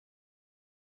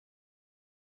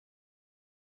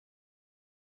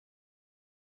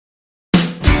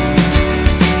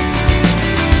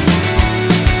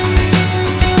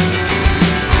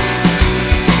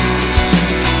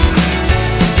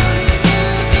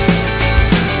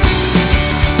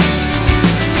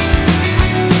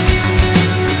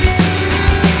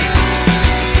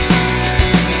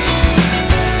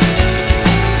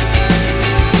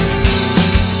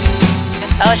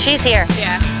she's here.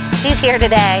 Yeah. She's here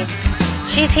today.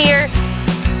 She's here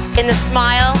in the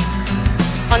smile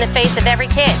on the face of every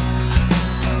kid.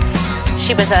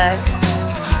 She was a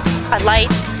light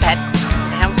that,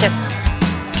 you know, just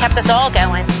kept us all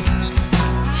going.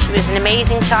 She was an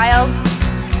amazing child,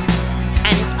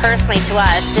 and personally to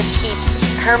us, this keeps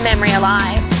her memory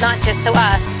alive, not just to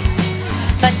us,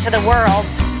 but to the world,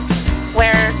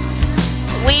 where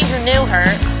we who knew her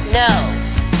know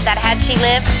that had she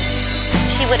lived,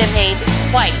 she would have made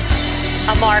quite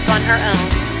a mark on her own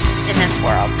in this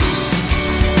world.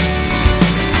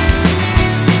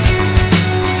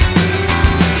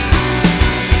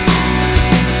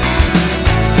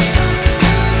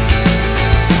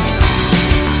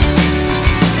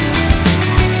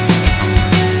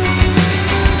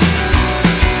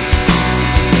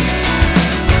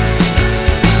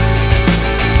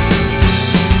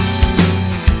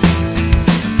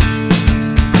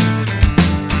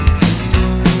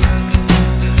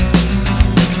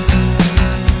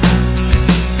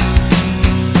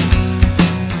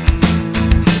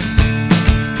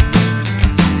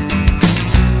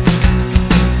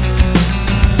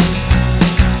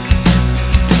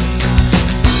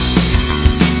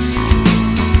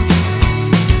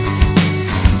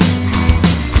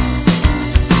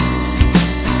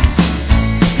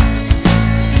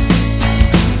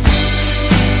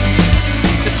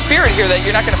 Here that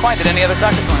you're not going to find at any other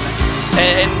soccer tournament,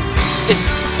 and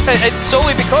it's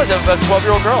solely because of a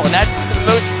 12-year-old girl, and that's the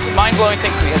most mind-blowing thing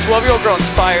to me. A 12-year-old girl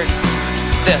inspired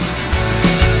this.